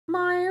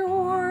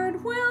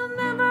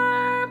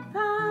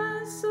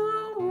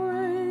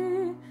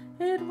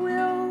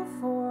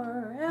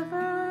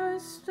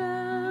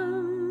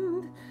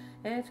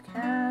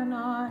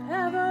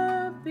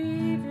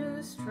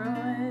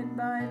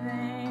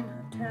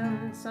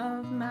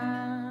sons of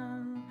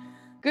man.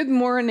 Good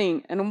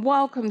morning and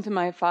welcome to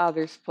my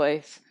Father's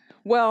place.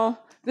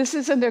 Well, this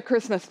isn't a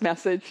Christmas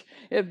message,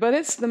 but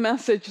it's the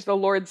message the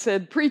Lord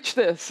said, preach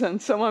this,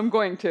 and so I'm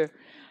going to.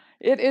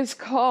 It is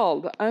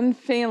called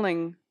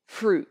Unfailing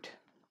Fruit.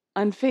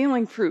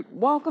 Unfailing Fruit.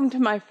 Welcome to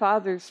my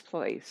Father's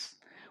place.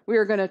 We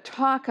are going to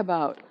talk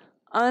about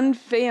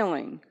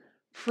unfailing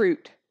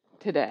fruit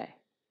today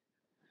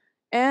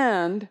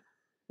and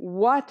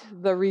what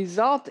the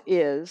result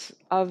is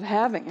of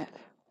having it.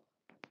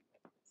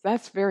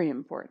 That's very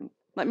important.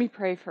 Let me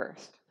pray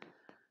first.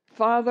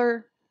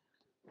 Father,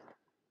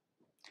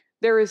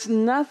 there is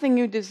nothing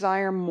you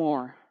desire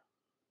more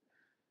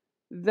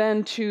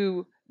than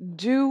to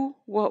do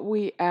what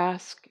we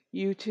ask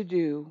you to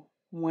do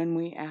when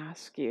we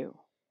ask you.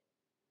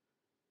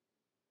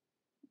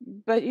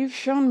 But you've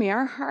shown me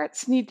our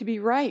hearts need to be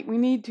right. We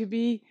need to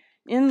be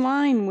in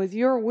line with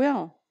your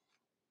will.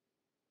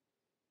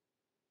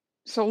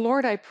 So,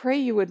 Lord, I pray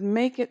you would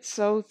make it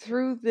so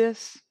through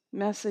this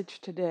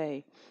message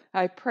today.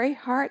 I pray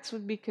hearts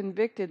would be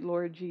convicted,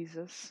 Lord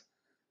Jesus,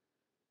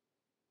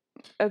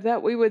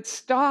 that we would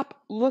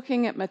stop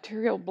looking at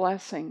material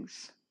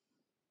blessings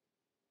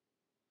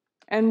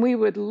and we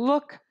would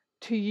look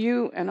to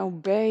you and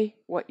obey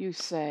what you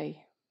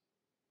say.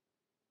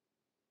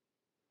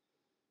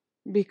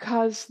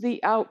 Because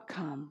the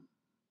outcome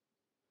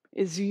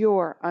is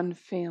your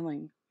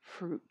unfailing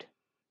fruit.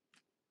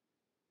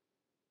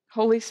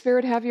 Holy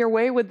Spirit, have your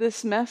way with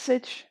this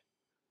message.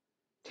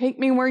 Take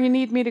me where you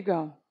need me to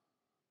go.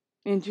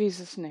 In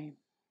Jesus' name,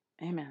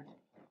 amen.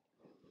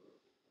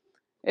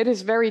 It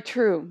is very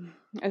true,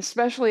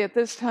 especially at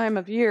this time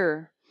of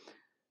year,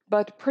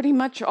 but pretty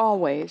much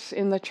always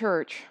in the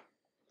church.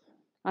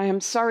 I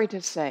am sorry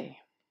to say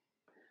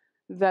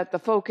that the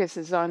focus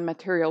is on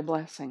material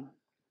blessing.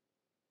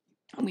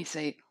 And we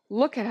say,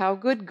 look at how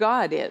good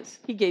God is.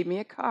 He gave me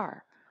a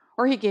car,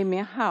 or he gave me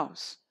a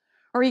house,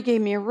 or he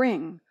gave me a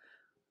ring.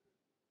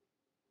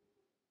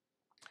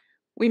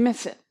 We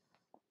miss it.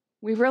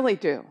 We really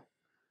do.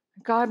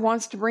 God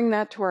wants to bring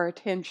that to our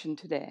attention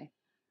today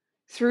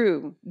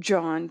through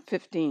John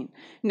 15.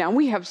 Now,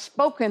 we have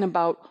spoken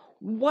about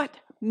what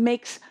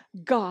makes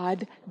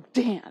God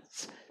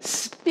dance,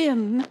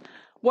 spin,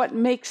 what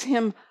makes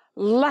him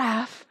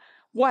laugh,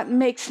 what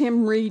makes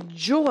him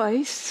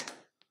rejoice,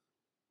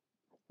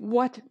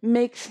 what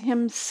makes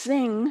him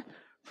sing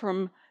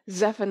from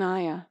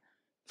Zephaniah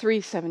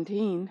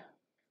 3:17.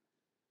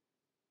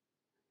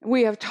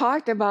 We have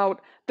talked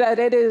about that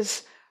it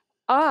is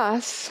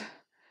us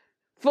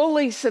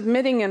fully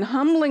submitting and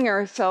humbling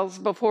ourselves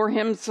before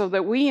him so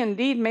that we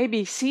indeed may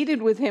be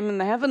seated with him in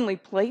the heavenly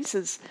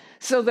places,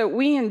 so that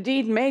we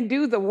indeed may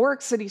do the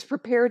works that he's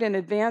prepared in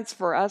advance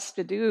for us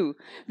to do.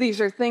 These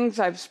are things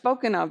I've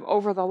spoken of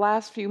over the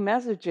last few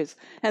messages,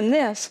 and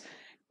this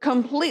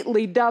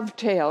completely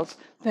dovetails,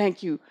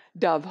 thank you,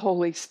 Dove,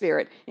 Holy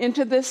Spirit,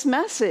 into this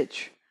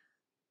message.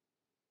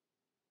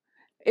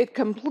 It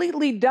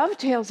completely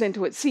dovetails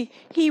into it. See,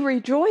 he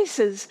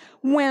rejoices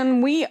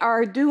when we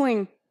are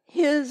doing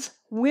his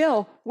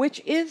will, which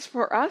is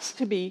for us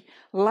to be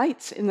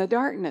lights in the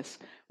darkness,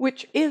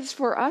 which is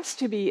for us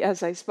to be,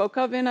 as I spoke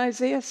of in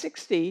Isaiah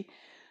 60,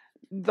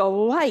 the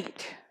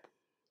light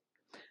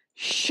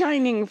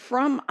shining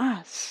from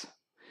us,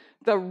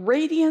 the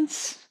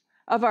radiance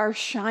of our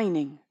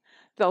shining,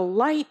 the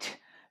light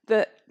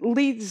that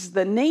leads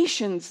the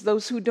nations,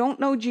 those who don't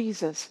know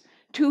Jesus,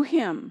 to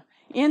him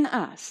in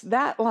us,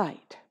 that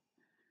light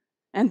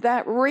and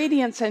that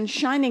radiance and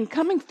shining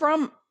coming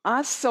from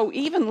us, so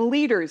even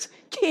leaders,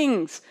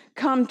 kings,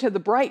 come to the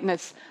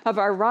brightness of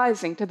our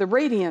rising, to the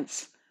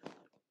radiance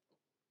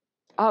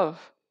of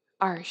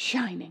our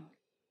shining.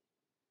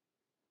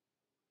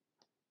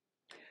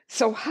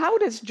 So how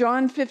does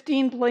John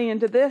 15 play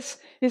into this?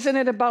 Isn't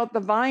it about the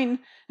vine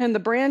and the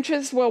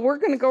branches? Well, we're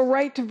going to go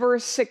right to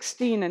verse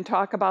 16 and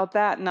talk about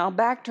that, and I'll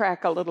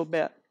backtrack a little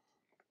bit.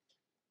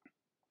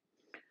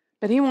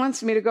 But he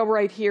wants me to go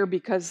right here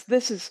because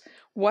this is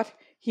what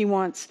he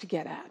wants to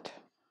get at.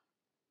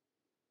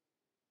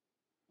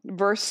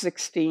 Verse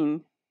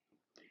 16,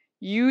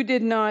 you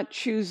did not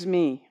choose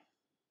me,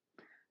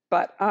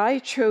 but I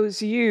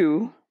chose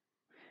you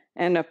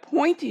and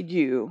appointed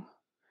you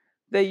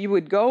that you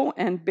would go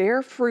and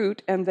bear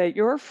fruit and that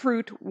your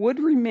fruit would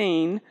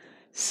remain,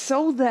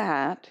 so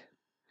that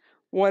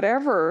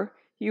whatever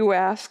you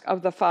ask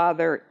of the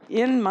Father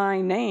in my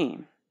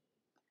name,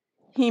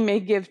 he may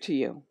give to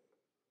you.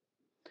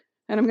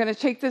 And I'm going to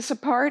take this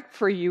apart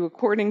for you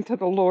according to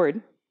the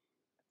Lord.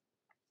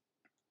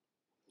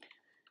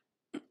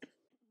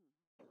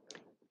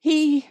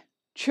 He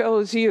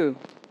chose you.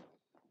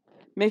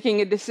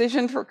 Making a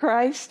decision for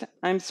Christ,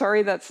 I'm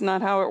sorry, that's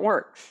not how it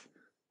works.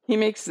 He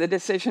makes the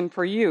decision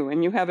for you,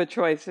 and you have a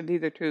choice of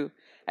either to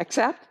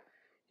accept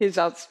his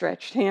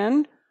outstretched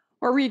hand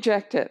or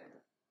reject it.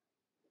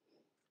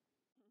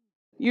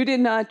 You did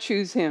not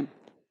choose him.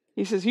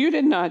 He says, you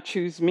did not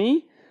choose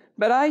me,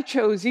 but I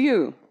chose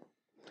you.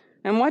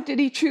 And what did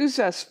he choose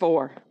us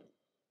for?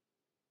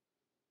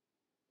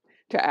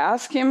 To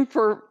ask him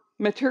for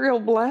material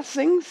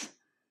blessings?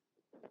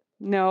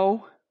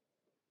 No.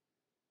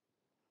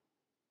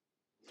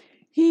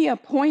 He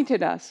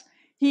appointed us,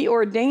 He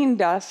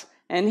ordained us,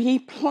 and He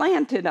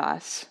planted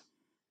us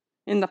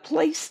in the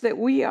place that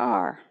we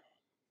are,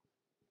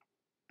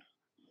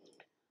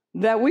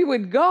 that we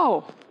would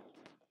go,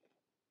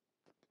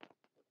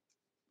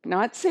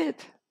 not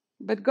sit,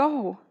 but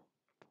go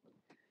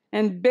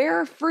and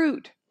bear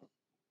fruit.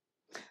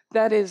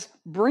 That is,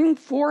 bring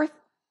forth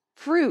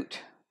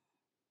fruit.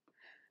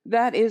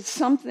 That is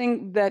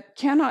something that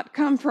cannot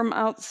come from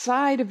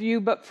outside of you,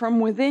 but from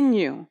within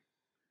you.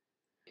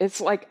 It's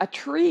like a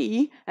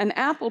tree, an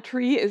apple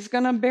tree is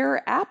going to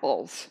bear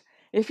apples.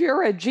 If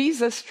you're a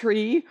Jesus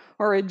tree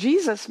or a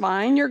Jesus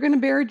vine, you're going to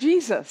bear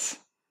Jesus.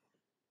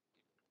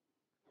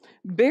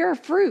 Bear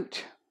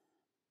fruit.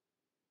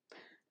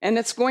 And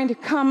it's going to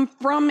come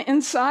from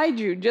inside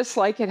you, just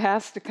like it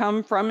has to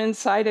come from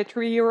inside a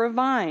tree or a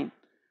vine.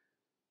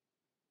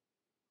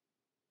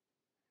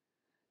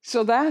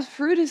 So that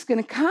fruit is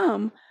going to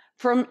come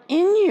from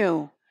in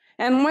you.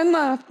 And when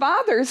the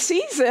Father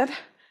sees it,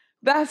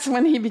 that's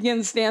when He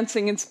begins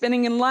dancing and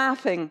spinning and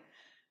laughing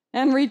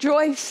and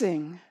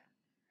rejoicing.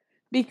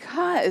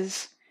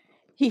 Because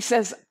He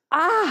says,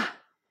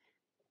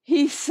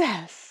 He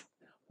says,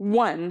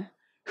 one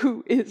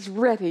who is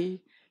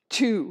ready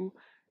to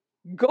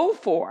go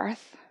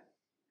forth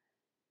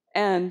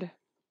and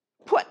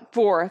put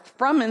forth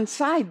from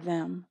inside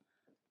them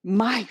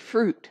my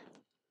fruit.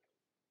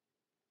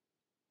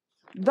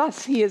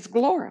 Thus He is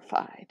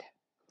glorified.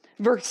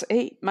 Verse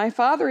 8, my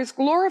Father is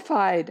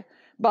glorified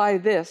by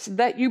this,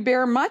 that you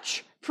bear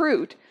much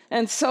fruit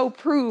and so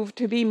prove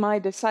to be my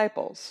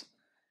disciples.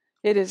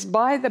 It is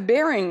by the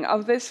bearing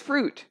of this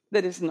fruit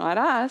that is not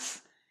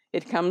us.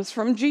 It comes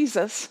from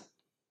Jesus.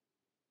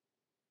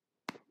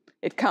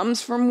 It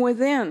comes from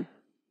within.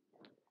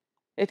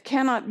 It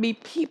cannot be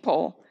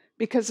people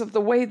because of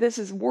the way this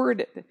is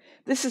worded.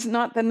 This is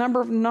not the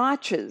number of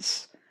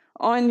notches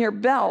on your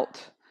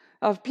belt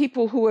of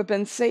people who have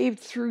been saved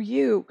through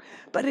you,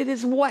 but it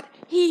is what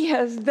He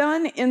has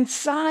done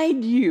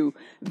inside you.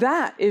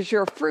 That is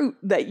your fruit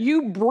that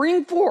you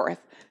bring forth,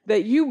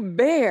 that you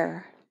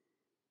bear.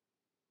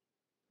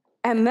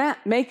 And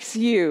that makes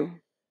you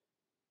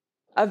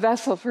a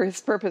vessel for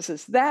His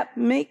purposes. That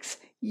makes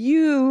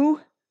you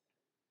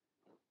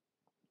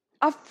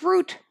a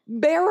fruit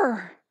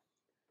bearer.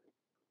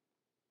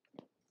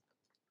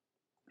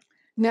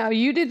 Now,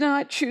 you did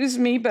not choose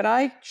me, but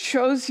I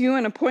chose you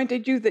and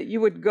appointed you that you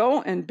would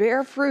go and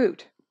bear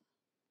fruit,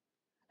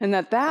 and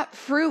that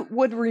fruit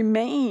would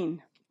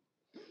remain.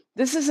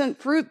 This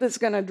isn't fruit that's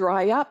going to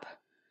dry up.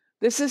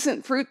 This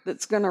isn't fruit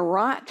that's going to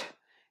rot.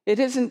 It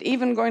isn't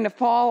even going to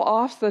fall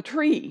off the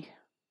tree,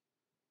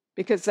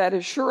 because that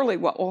is surely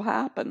what will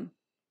happen.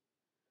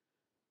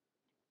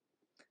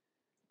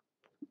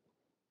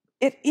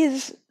 It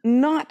is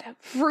not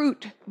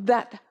fruit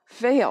that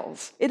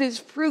fails. It is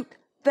fruit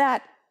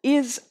that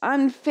is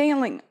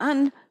unfailing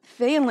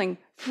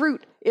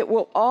fruit. You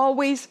will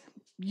always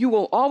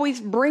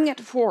bring it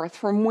forth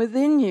from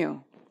within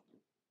you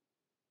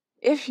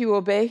if you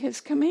obey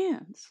His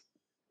commands.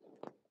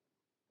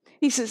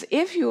 He says,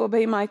 if you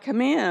obey my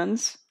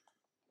commands,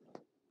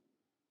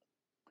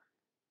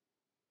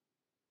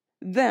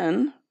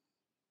 then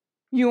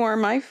you are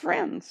my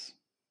friends.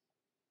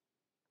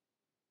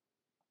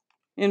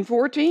 In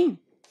 14.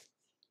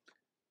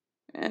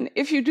 And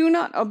if you do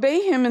not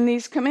obey Him in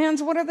these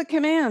commands, what are the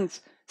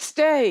commands?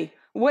 Stay,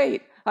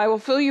 wait, I will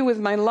fill you with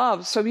my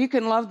love so you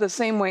can love the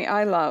same way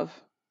I love.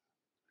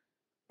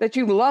 That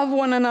you love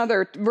one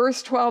another,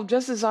 verse 12,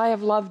 just as I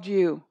have loved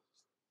you.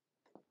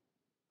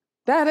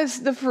 That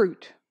is the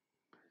fruit.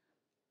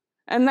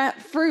 And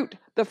that fruit,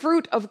 the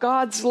fruit of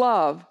God's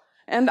love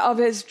and of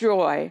His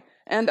joy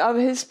and of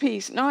His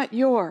peace, not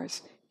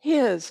yours,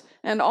 His,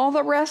 and all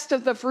the rest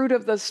of the fruit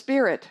of the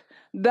Spirit,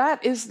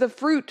 that is the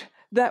fruit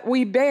that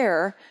we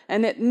bear,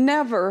 and it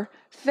never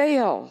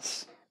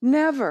fails.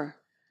 Never.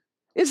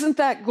 Isn't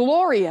that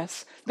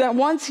glorious that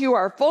once you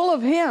are full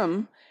of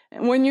Him,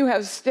 and when you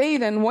have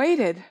stayed and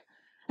waited,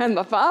 and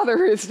the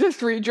Father is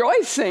just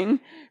rejoicing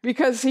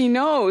because He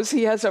knows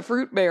He has a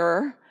fruit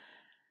bearer,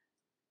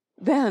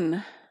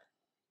 then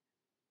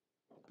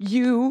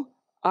you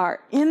are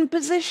in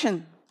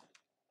position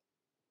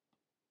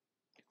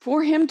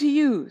for Him to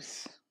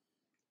use.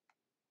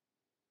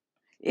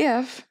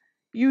 If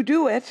you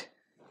do it,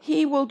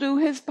 He will do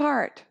His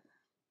part.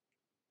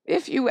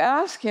 If you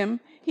ask Him,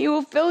 He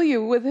will fill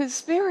you with His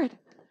Spirit,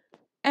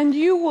 and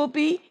you will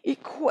be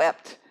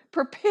equipped,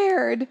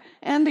 prepared,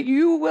 and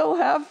you will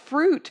have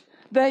fruit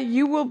that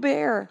you will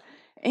bear,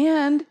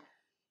 and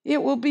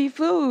it will be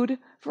food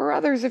for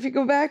others. If you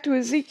go back to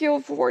Ezekiel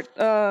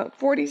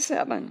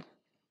 47,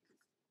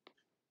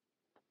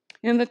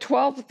 in the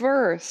 12th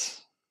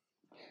verse,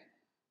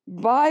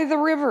 by the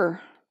river,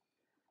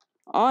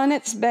 on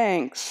its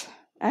banks.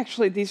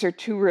 Actually, these are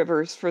two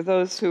rivers for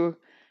those who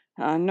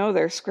know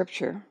their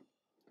scripture,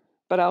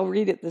 but I'll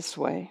read it this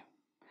way.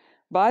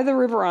 By the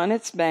river on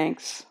its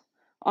banks,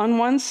 on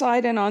one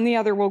side and on the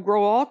other will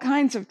grow all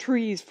kinds of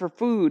trees for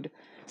food,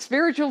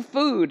 spiritual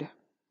food,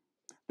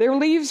 Their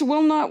leaves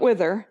will not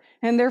wither,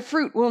 and their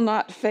fruit will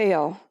not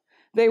fail.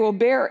 They will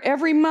bear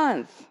every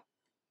month,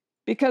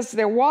 because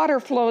their water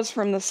flows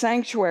from the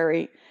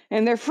sanctuary,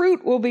 and their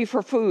fruit will be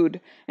for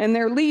food, and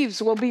their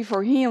leaves will be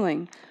for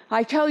healing.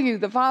 I tell you,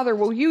 the Father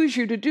will use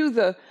you to do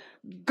the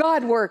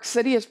God works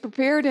that He has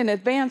prepared in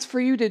advance for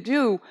you to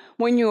do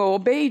when you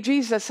obey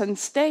Jesus and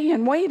stay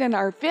and wait and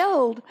are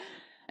filled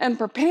and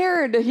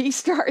prepared. He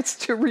starts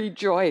to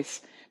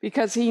rejoice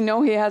because He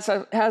knows He has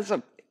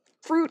a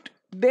fruit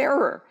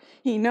bearer.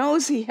 He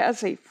knows He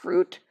has a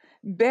fruit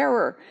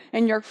bearer,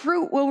 and your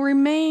fruit will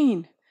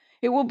remain.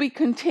 It will be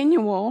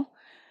continual,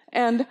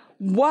 and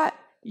what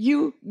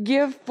you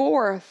give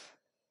forth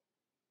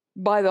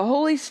by the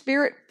Holy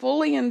Spirit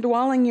fully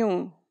indwelling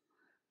you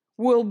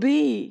will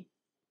be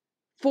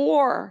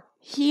for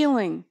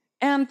healing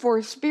and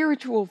for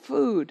spiritual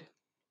food.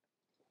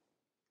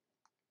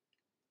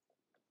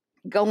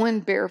 Go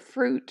and bear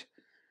fruit,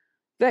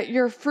 that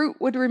your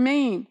fruit would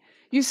remain.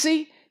 You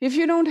see, if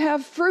you don't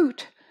have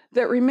fruit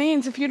that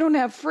remains, if you don't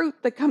have fruit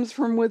that comes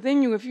from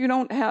within you, if you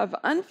don't have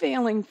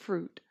unfailing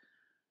fruit,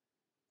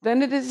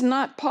 then it is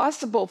not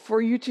possible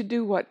for you to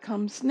do what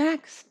comes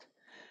next.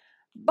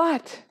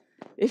 But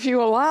if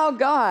you allow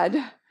God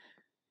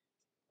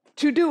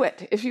to do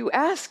it, if you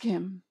ask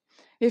Him,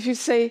 if you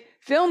say,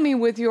 fill me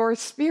with your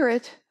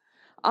Spirit,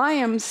 I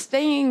am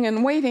staying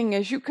and waiting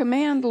as you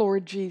command,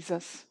 Lord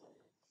Jesus.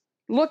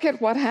 Look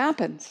at what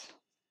happens.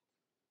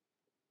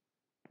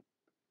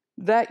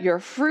 That your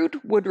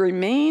fruit would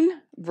remain,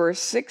 verse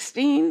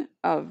 16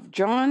 of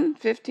John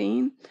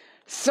 15,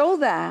 so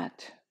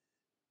that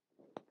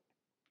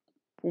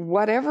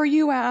whatever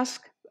you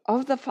ask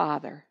of the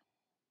Father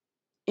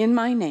in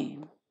my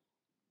name,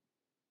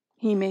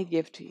 He may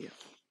give to you.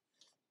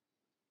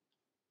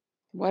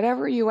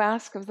 Whatever you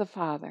ask of the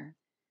Father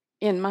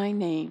in my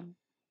name,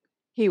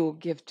 He will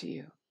give to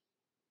you.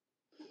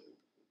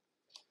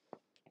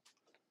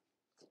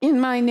 In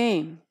my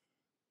name,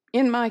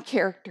 in my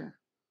character,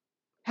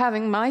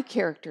 having my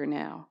character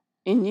now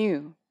in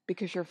you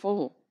because you're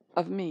full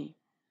of me.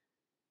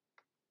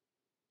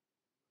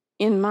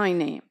 In my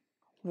name,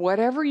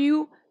 whatever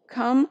you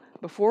come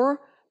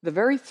before the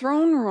very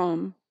throne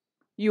room,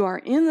 you are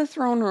in the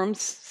throne room,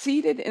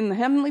 seated in the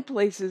heavenly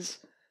places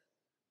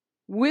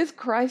with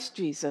Christ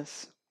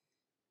Jesus.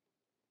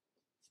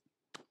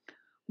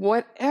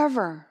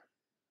 Whatever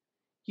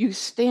you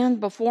stand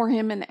before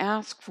Him and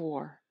ask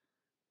for,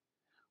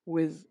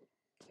 with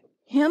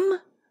Him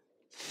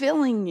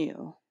filling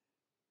you,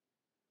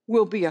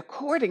 will be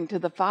according to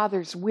the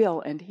Father's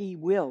will, and He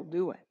will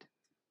do it.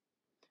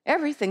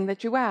 Everything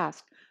that you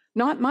ask,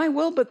 not my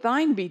will, but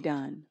thine be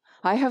done.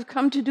 I have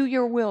come to do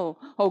your will,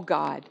 O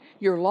God.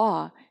 Your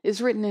law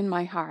is written in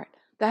my heart.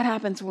 That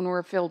happens when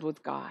we're filled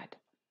with God.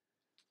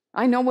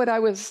 I know what I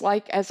was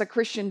like as a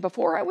Christian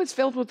before I was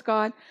filled with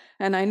God,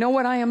 and I know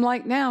what I am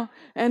like now,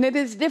 and it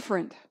is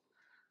different.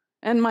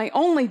 And my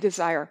only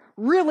desire,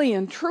 really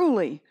and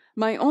truly,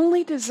 my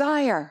only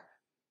desire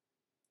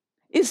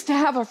is to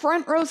have a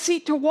front row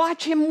seat to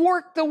watch Him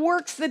work the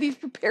works that He's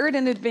prepared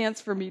in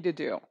advance for me to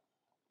do.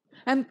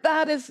 And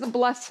that is the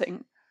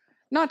blessing,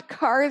 not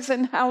cars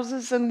and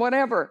houses and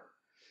whatever.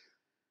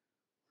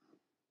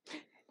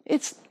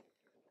 It's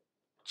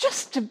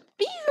just to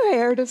be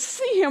there to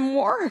see Him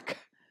work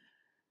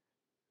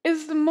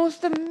is the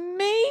most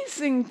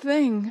amazing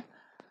thing,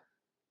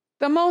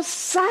 the most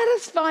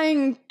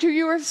satisfying to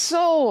your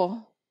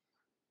soul,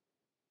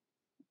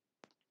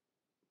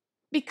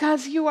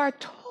 because you are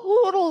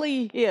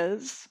totally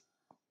His,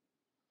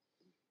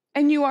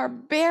 and you are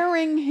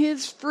bearing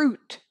His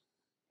fruit,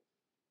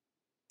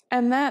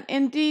 and that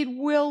indeed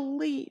will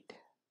lead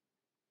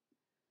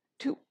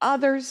to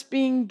others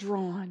being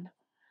drawn,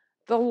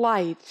 the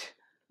light,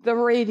 the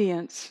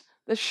radiance,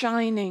 the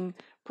shining,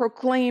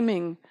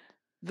 proclaiming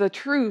the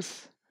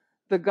truth,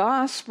 the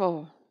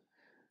gospel,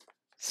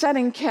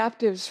 setting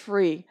captives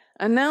free,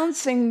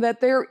 announcing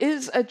that there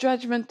is a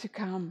judgment to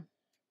come.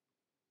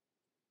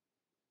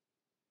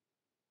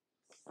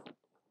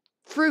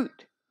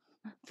 Fruit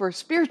for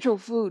spiritual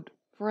food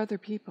for other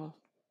people.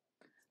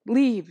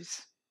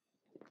 Leaves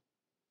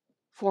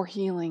for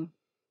healing.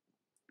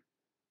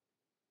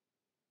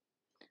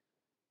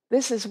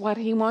 This is what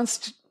He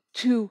wants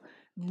to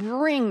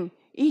bring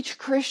each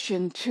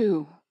Christian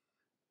to.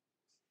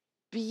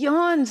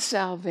 Beyond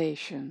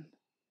salvation.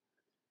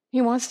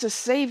 He wants to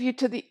save you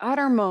to the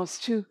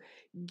uttermost, to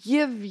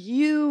give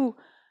you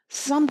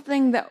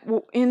something that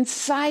will,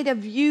 inside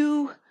of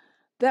you,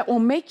 that will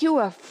make you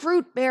a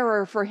fruit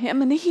bearer for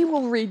Him, and He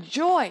will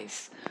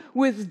rejoice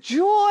with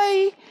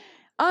joy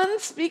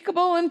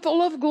unspeakable and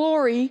full of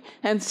glory,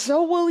 and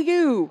so will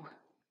you,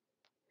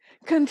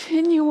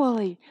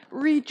 continually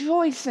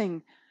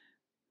rejoicing,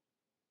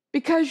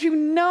 because you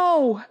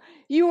know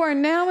you are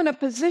now in a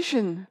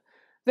position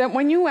that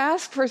when you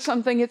ask for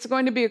something, it's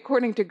going to be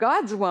according to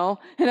God's will,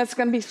 and it's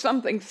going to be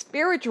something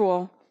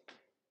spiritual,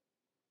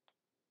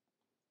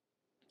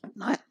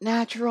 not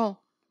natural,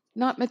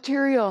 not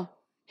material.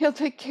 He'll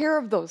take care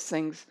of those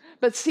things,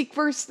 but seek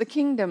first the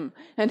kingdom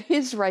and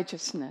His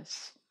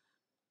righteousness.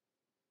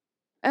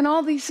 And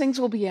all these things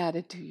will be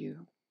added to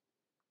you.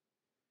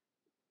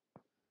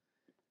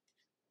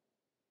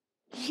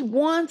 He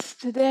wants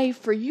today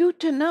for you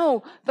to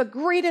know the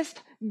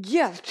greatest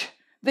gift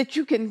that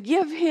you can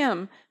give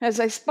him, as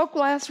I spoke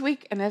last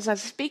week and as I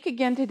speak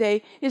again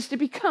today, is to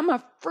become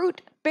a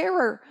fruit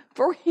bearer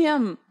for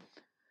him.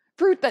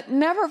 Fruit that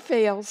never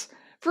fails,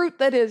 fruit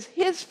that is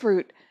his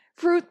fruit,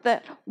 fruit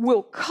that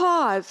will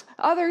cause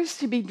others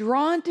to be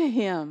drawn to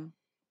him.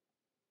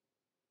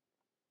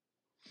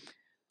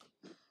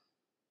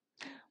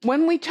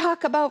 When we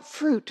talk about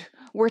fruit,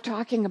 we're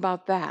talking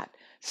about that.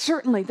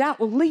 Certainly that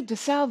will lead to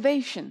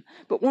salvation.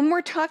 But when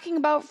we're talking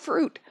about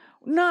fruit,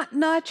 not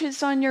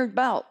notches on your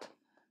belt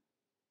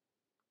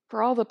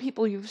for all the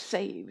people you've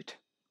saved.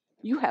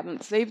 You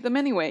haven't saved them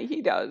anyway,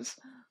 he does.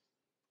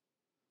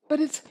 But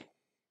it's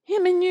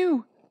him and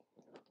you.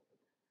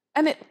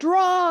 And it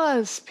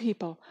draws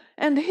people.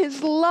 And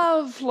his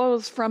love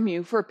flows from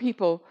you for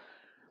people,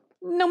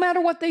 no matter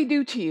what they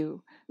do to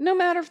you. No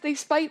matter if they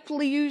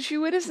spitefully use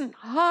you, it isn't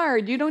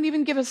hard. You don't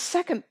even give a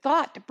second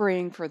thought to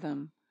praying for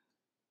them.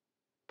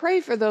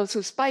 Pray for those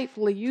who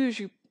spitefully use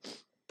you.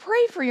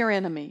 Pray for your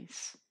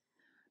enemies.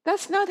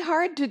 That's not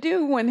hard to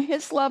do when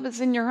his love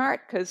is in your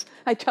heart, because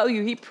I tell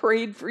you, he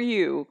prayed for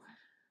you.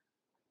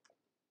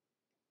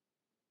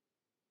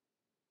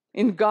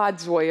 In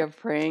God's way of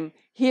praying,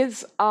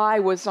 his eye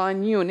was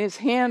on you and his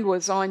hand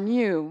was on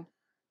you.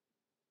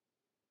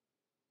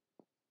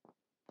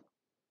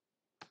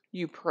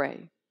 You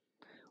pray.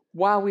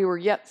 While we were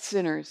yet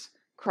sinners,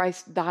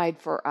 Christ died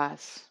for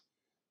us.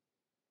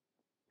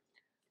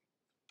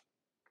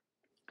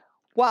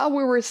 While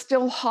we were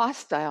still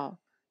hostile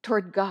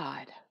toward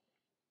God,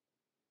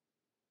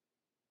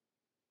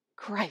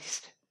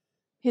 Christ,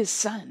 his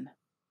Son,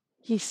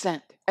 he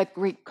sent at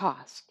great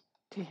cost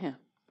to him,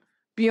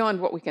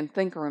 beyond what we can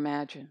think or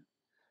imagine.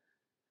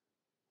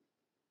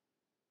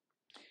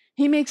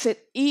 He makes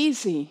it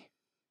easy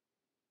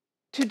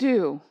to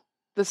do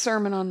the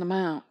Sermon on the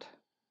Mount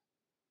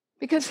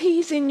because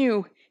he's in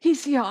you.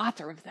 He's the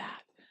author of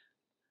that.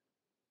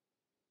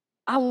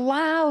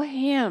 Allow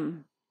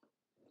him,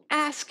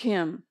 ask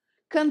him,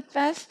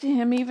 confess to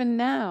him even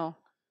now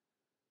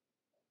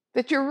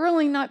that you're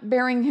really not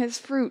bearing his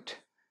fruit.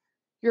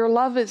 Your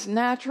love is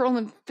natural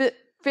and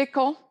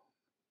fickle.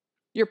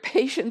 Your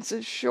patience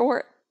is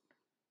short.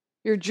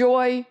 Your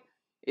joy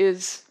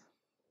is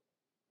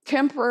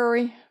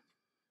temporary.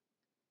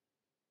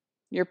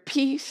 Your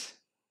peace.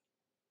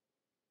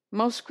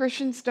 Most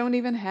Christians don't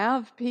even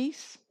have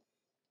peace.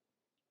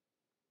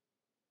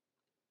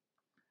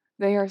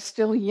 They are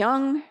still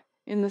young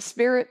in the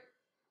spirit,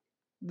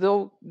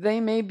 though they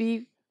may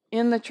be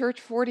in the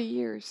church 40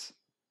 years.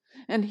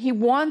 And he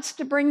wants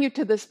to bring you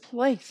to this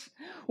place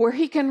where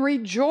he can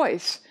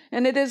rejoice.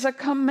 And it is a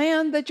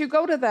command that you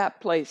go to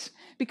that place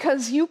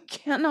because you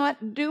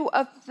cannot do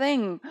a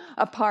thing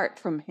apart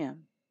from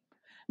him.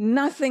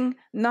 Nothing,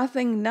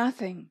 nothing,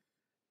 nothing.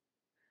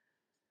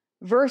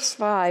 Verse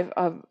 5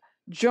 of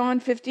John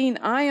 15,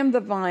 I am the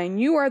vine,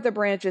 you are the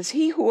branches.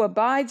 He who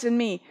abides in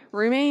me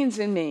remains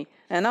in me,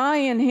 and I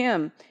in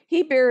him.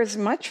 He bears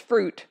much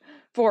fruit,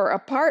 for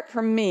apart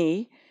from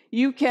me,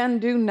 you can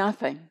do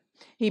nothing.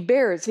 He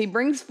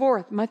brings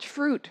forth much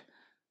fruit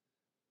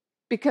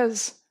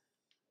because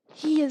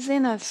he is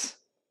in us,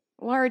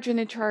 large and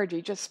in charge.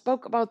 He just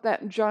spoke about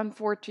that in John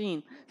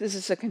 14. This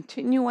is a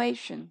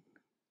continuation.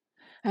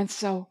 And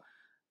so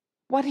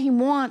what he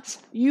wants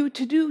you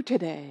to do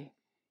today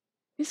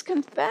is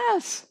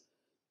confess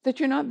that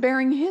you're not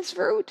bearing his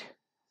fruit.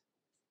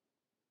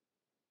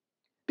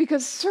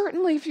 Because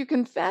certainly if you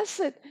confess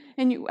it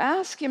and you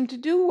ask him to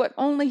do what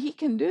only he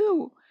can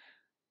do,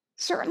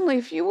 certainly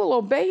if you will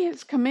obey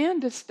his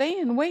command to stay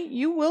and wait,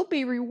 you will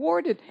be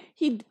rewarded.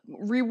 He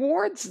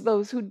rewards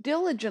those who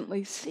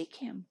diligently seek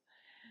him.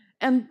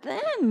 And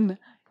then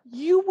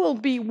you will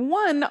be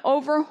one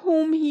over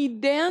whom he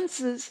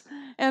dances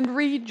and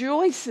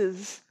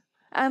rejoices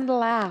and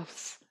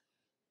laughs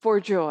for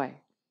joy.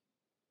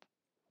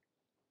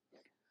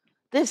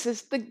 This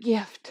is the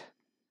gift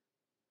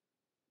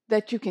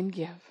that you can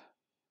give.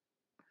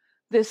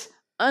 This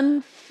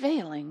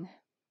unfailing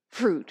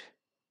fruit,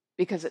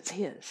 because it's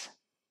his.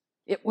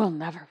 It will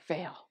never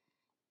fail.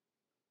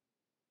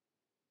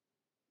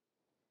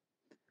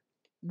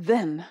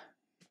 Then,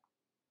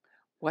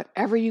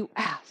 whatever you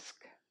ask,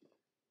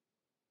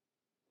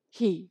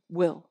 he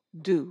will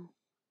do,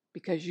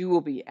 because you will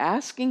be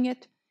asking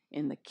it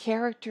in the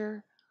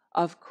character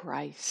of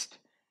Christ,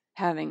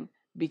 having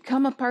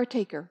become a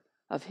partaker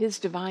of his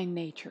divine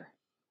nature.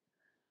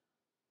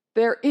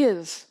 There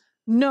is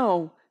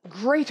no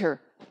greater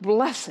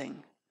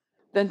blessing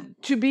than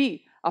to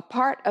be a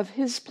part of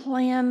his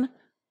plan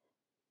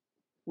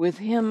with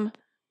him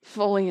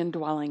fully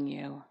indwelling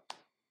you.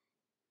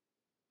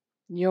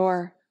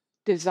 Your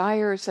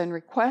desires and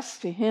requests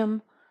to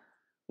him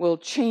will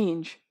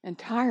change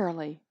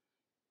entirely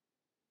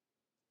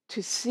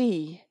to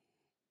see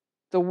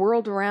the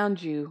world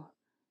around you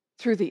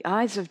through the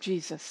eyes of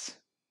Jesus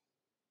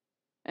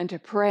and to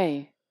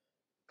pray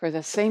for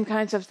the same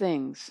kinds of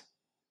things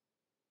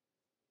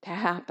to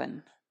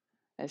happen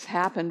as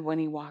happened when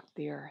he walked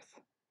the earth,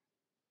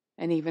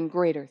 and even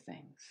greater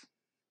things.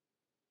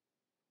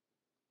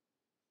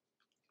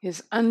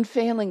 His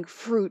unfailing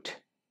fruit,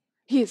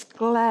 he is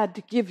glad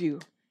to give you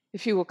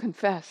if you will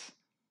confess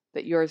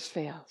that yours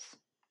fails.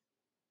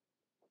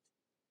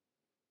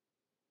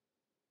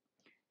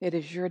 It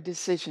is your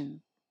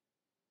decision.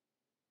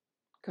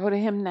 Go to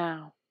him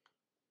now.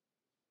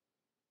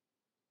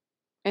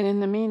 And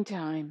in the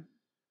meantime,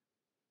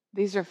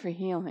 these are for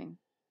healing.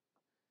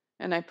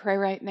 And I pray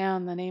right now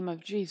in the name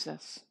of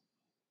Jesus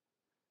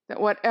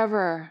that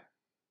whatever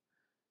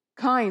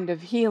kind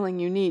of healing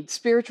you need,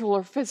 spiritual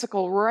or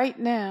physical, right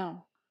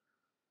now,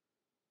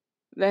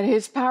 that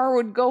his power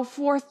would go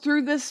forth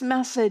through this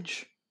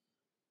message.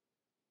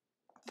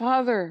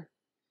 Father,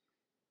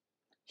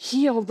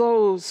 heal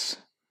those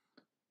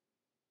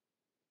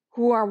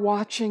who are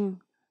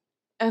watching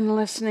and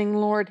listening,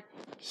 Lord.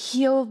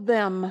 Heal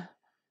them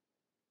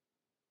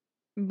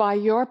by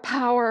your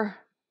power.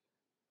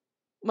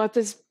 Let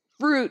this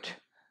fruit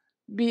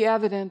be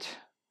evident,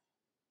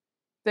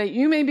 that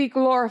you may be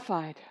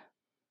glorified,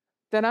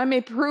 that I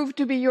may prove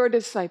to be your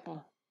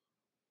disciple.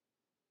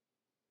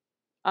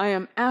 I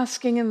am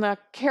asking in the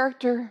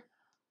character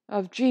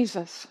of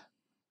Jesus,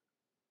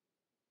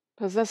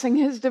 possessing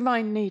his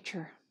divine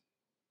nature.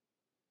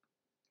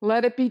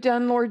 Let it be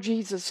done, Lord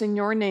Jesus, in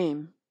your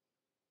name.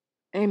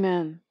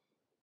 Amen.